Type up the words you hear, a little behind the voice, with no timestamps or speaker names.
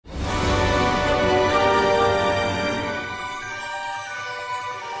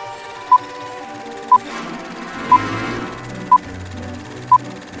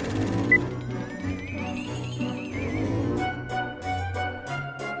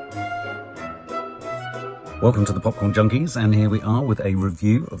Welcome to the Popcorn Junkies, and here we are with a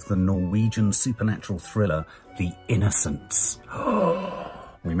review of the Norwegian supernatural thriller, The Innocents.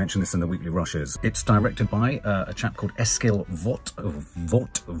 We mentioned this in the weekly rushes. It's directed by a chap called Eskil Vogt,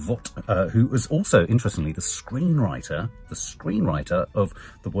 who was also, interestingly, the screenwriter of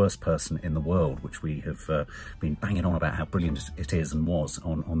The Worst Person in the World, which we have been banging on about how brilliant it is and was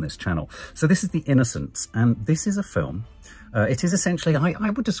on this channel. So this is The Innocents, and this is a film. It is essentially, I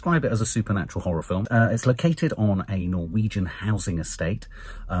would describe it as a supernatural horror film. It's located on a Norwegian housing estate.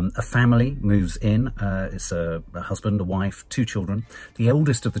 A family moves in. It's a husband, a wife, 2 children. The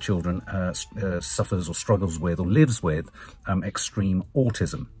eldest of the children suffers or struggles with or lives with extreme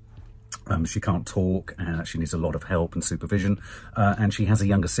autism. She can't talk, she needs a lot of help and supervision, and she has a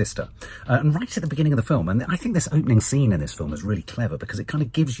younger sister. And right at the beginning of the film, and I think this opening scene in this film is really clever because it kind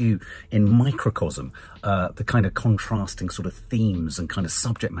of gives you, in microcosm, the kind of contrasting sort of themes and kind of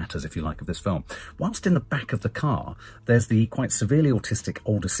subject matters, if you like, of this film. Whilst in the back of the car, there's the quite severely autistic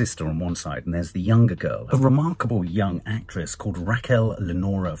older sister on one side, and there's the younger girl, a remarkable young actress called Rakel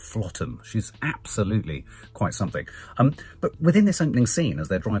Lenora Fløttum. She's absolutely quite something. But within this opening scene, as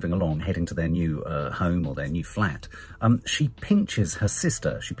they're driving along, heading to their new home or their new flat, she pinches her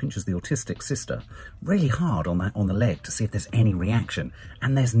sister. She pinches the autistic sister really hard on the leg to see if there's any reaction,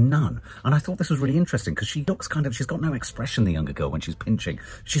 and there's none. And I thought this was really interesting because she looks kind of, she's got no expression, the younger girl, when she's pinching.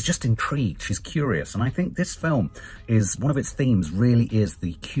 She's just intrigued, she's curious, and I think this film is, one of its themes really is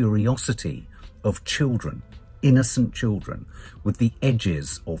the curiosity of children, innocent children, with the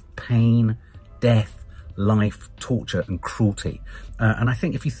edges of pain, death, life, torture and cruelty. And I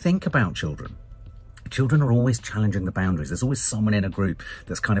think if you think about children are always challenging the boundaries. There's always someone in a group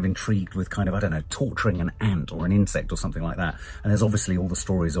that's kind of intrigued with kind of, I don't know, torturing an ant or an insect or something like that. And there's obviously all the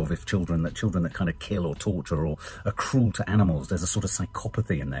stories of if children that kind of kill or torture or are cruel to animals. There's a sort of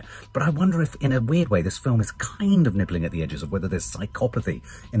psychopathy in there. But I wonder if, in a weird way, this film is kind of nibbling at the edges of whether there's psychopathy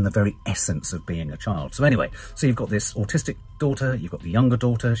in the very essence of being a child. So anyway, so you've got this autistic daughter, you've got the younger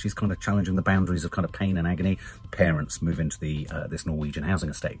daughter. She's kind of challenging the boundaries of kind of pain and agony. Parents move into the this Norwegian housing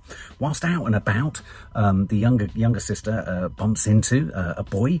estate. Whilst out and about, the younger sister bumps into a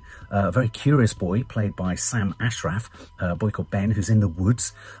boy, a very curious boy played by Ashraf, a boy called Ben, who's in the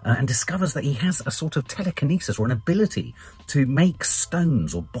woods, and discovers that he has a sort of telekinesis or an ability to make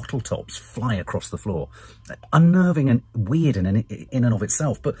stones or bottle tops fly across the floor. Unnerving and weird in and of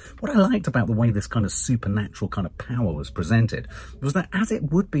itself. But what I liked about the way this kind of supernatural kind of power was presented was that, as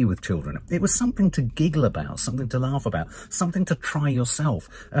it would be with children, it was something to giggle about, something to laugh about, something to try yourself,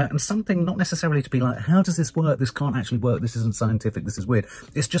 and something not necessarily to be like, how does this work? This can't actually work. This isn't scientific. This is weird.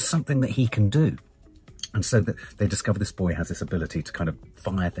 It's just something that he can do. And so that they discover this boy has this ability to kind of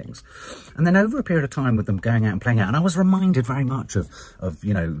fire things. And then over a period of time with them going out and playing out, and I was reminded very much of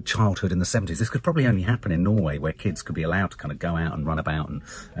you know, childhood in the 70s. This could probably only happen in Norway, where kids could be allowed to kind of go out and run about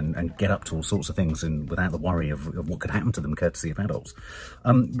and get up to all sorts of things and without the worry of what could happen to them courtesy of adults.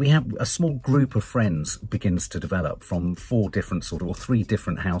 We have a small group of friends begins to develop from 3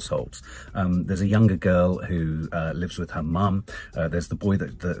 different households. There's a younger girl who lives with her mum. There's the boy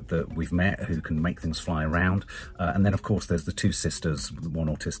that we've met who can make things fly around, and then of course there's the 2 sisters, one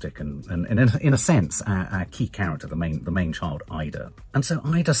autistic and in a sense our key character, the main child, Ida. And so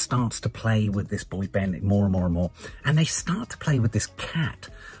Ida starts to play with this boy Ben more and more and more, and they start to play with this cat.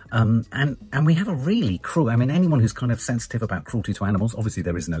 And we have a really cruel, I mean, anyone who's kind of sensitive about cruelty to animals, obviously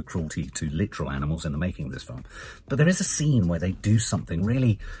there is no cruelty to literal animals in the making of this film, but there is a scene where they do something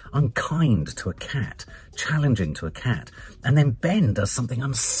really unkind to a cat, challenging to a cat, and then Ben does something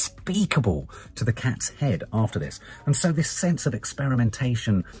unspeakable to the cat's head after this. And so this sense of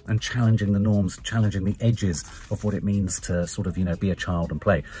experimentation and challenging the norms, challenging the edges of what it means to sort of, you know, be a child and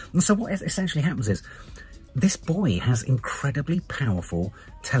play. And so what essentially happens is, this boy has incredibly powerful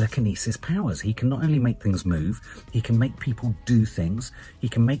telekinesis powers. He can not only make things move, he can make people do things, he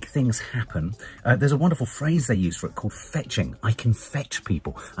can make things happen. There's a wonderful phrase they use for it called fetching. I can fetch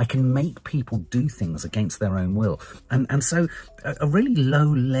people. I can make people do things against their own will. And so a really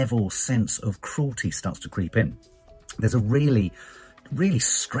low-level sense of cruelty starts to creep in. There's a really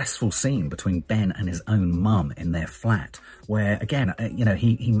stressful scene between Ben and his own mum in their flat, where again, you know,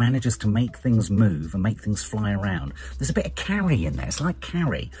 he manages to make things move and make things fly around. There's a bit of Carrie in there. It's like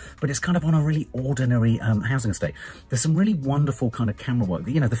Carrie, but it's kind of on a really ordinary housing estate. There's some really wonderful kind of camera work.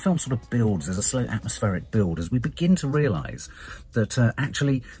 You know, the film sort of builds. There's a slow atmospheric build as we begin to realise that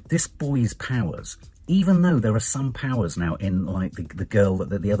actually this boy's powers, even though there are some powers now in, like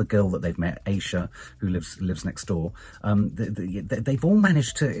the other girl that they've met, Aisha, who lives next door, they've all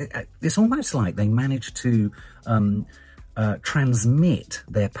managed to. It's almost like they managed to transmit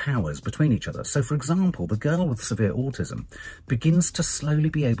their powers between each other. So, for example, the girl with severe autism begins to slowly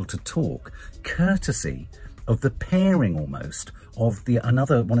be able to talk, courtesy of the pairing almost of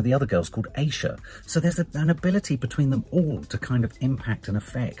one of the other girls called Aisha. So there's an ability between them all to kind of impact and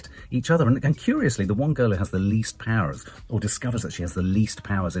affect each other. And curiously, the one girl who has the least powers, or discovers that she has the least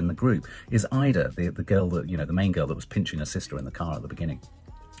powers in the group, is Ida, the girl that, you know, the main girl that was pinching her sister in the car at the beginning.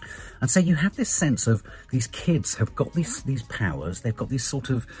 And so you have this sense of these kids have got these powers. They've got these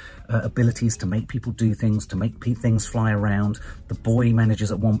sort of abilities to make people do things, to make things fly around. The boy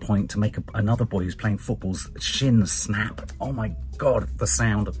manages at one point to make another boy who's playing football's shins snap. Oh my God, the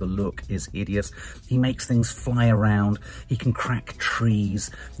sound of the look is hideous. He makes things fly around. He can crack trees.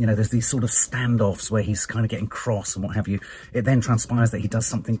 You know, there's these sort of standoffs where he's kind of getting cross and what have you. It then transpires that he does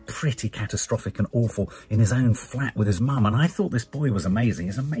something pretty catastrophic and awful in his own flat with his mum. And I thought this boy was amazing.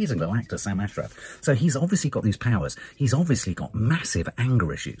 He's an amazing little actor, Sam Ashraf. So he's obviously got these powers. He's obviously got massive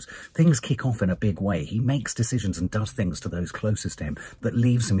anger issues. Things kick off in a big way. He makes decisions and does things to those closest to him that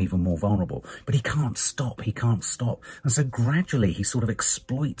leaves him even more vulnerable. But he can't stop. He can't stop. And so gradually he sort of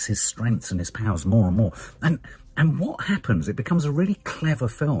exploits his strengths and his powers more and more. And what happens, it becomes a really clever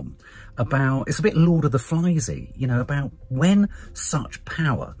film about, it's a bit Lord of the Fliesy, you know, about when such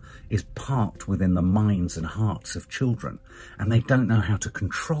power is parked within the minds and hearts of children and they don't know how to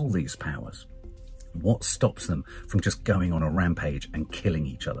control these powers. What stops them from just going on a rampage and killing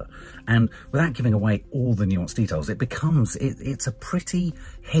each other? And without giving away all the nuanced details, it's a pretty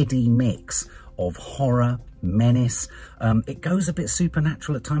heady mix of horror, menace. It goes a bit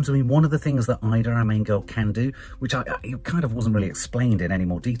supernatural at times. I mean, one of the things that Ida, our main girl, can do, which it kind of wasn't really explained in any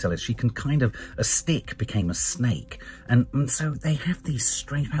more detail, is she can kind of, a stick became a snake. And so they have these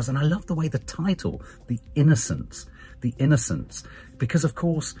strange powers. And I love the way the title, The Innocents, because of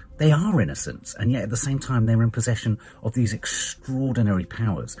course they are innocents, and yet at the same time they're in possession of these extraordinary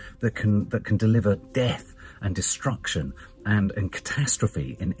powers that can deliver death and destruction and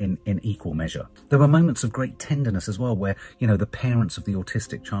catastrophe in equal measure. There were moments of great tenderness as well, where, you know, the parents of the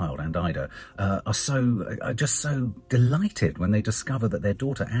autistic child and Ida are just so delighted when they discover that their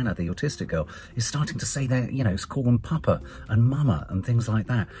daughter Anna, the autistic girl, is starting to say their, you know, call them Papa and Mama and things like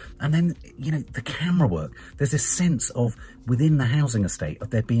that. And then, you know, the camera work, there's this sense of, within the housing estate, of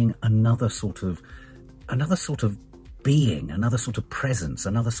there being another sort of being, another sort of presence,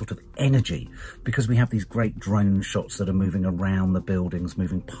 another sort of energy, because we have these great drone shots that are moving around the buildings,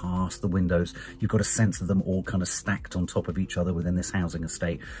 moving past the windows. You've got a sense of them all kind of stacked on top of each other within this housing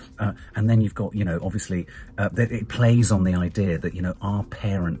estate. And then you've got, you know, obviously that it plays on the idea that, you know, are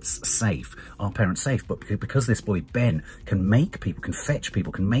parents safe, but because this boy Ben can make people, can fetch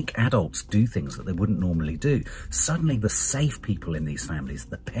people, can make adults do things that they wouldn't normally do, suddenly the safe people in these families,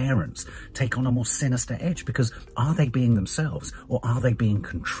 the parents, take on a more sinister edge, because are they being themselves, or are they being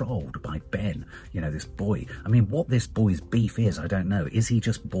controlled by Ben, you know, this boy? I mean, what this boy's beef is, I don't know. Is he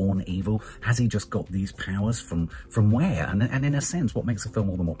just born evil? Has he just got these powers from where? And in a sense, what makes the film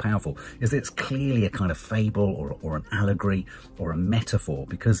all the more powerful is that it's clearly a kind of fable or an allegory or a metaphor,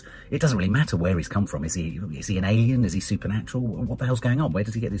 because it doesn't really matter where he's come from. Is he an alien? Is he supernatural? What the hell's going on? Where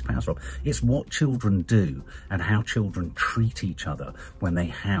does he get these powers from? It's what children do and how children treat each other when they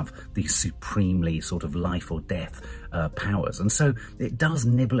have these supremely sort of life or death powers. And so it does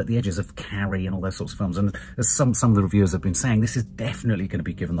nibble at the edges of Carrie and all those sorts of films. And as some of the reviewers have been saying, this is definitely going to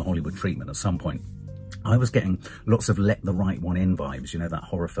be given the Hollywood treatment at some point. I was getting lots of Let the Right One In vibes, you know, that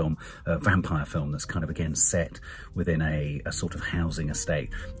horror film, vampire film that's kind of, again, set within a sort of housing estate.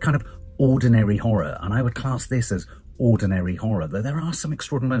 Kind of ordinary horror. And I would class this as ordinary horror. Though there are some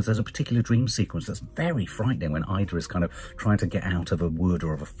extraordinary moments. There's a particular dream sequence that's very frightening when Ida is kind of trying to get out of a wood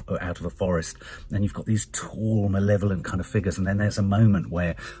or out of a forest, and you've got these tall, malevolent kind of figures. And then there's a moment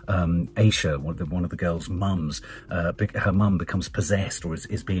where Aisha, one of the girl's mums, her mum becomes possessed, or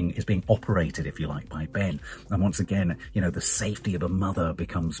is being operated, if you like, by Ben. And once again, you know, the safety of a mother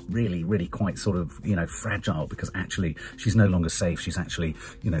becomes really, really quite sort of, you know, fragile, because actually she's no longer safe. She's actually,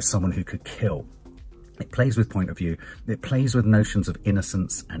 you know, someone who could kill. It plays with point of view. It plays with notions of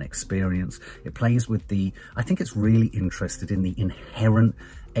innocence and experience. It plays with I think it's really interested in the inherent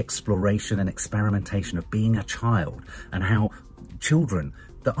exploration and experimentation of being a child, and how children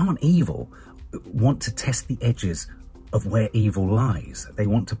that aren't evil want to test the edges of where evil lies. They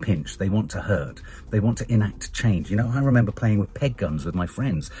want to pinch, they want to hurt, they want to enact change. You know, I remember playing with peg guns with my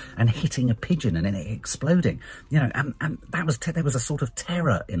friends and hitting a pigeon and then it exploding. You know, and that was there was a sort of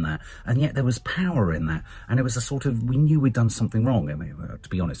terror in that, and yet there was power in that, and it was a sort of, we knew we'd done something wrong. I mean, to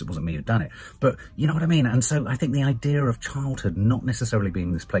be honest, it wasn't me who'd done it, but you know what I mean. And so I think the idea of childhood not necessarily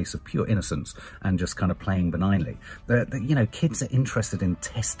being this place of pure innocence and just kind of playing benignly, you know, kids are interested in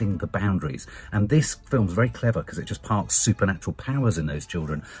testing the boundaries, and this film's very clever because it just parks supernatural powers in those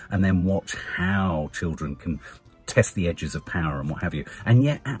children and then watch how children can test the edges of power and what have you. And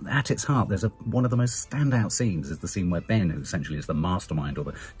yet at its heart, there's one of the most standout scenes is the scene where Ben, who essentially is the mastermind or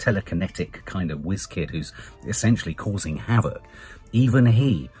the telekinetic kind of whiz kid who's essentially causing havoc, even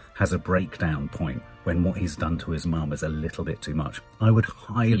he has a breakdown point when what he's done to his mum is a little bit too much. I would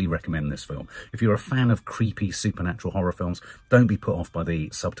highly recommend this film. If you're a fan of creepy supernatural horror films, don't be put off by the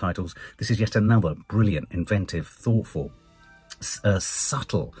subtitles. This is yet another brilliant, inventive, thoughtful,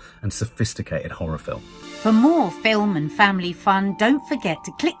 subtle and sophisticated horror film. For more film and family fun, don't forget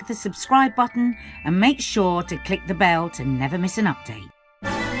to click the subscribe button and make sure to click the bell to never miss an update.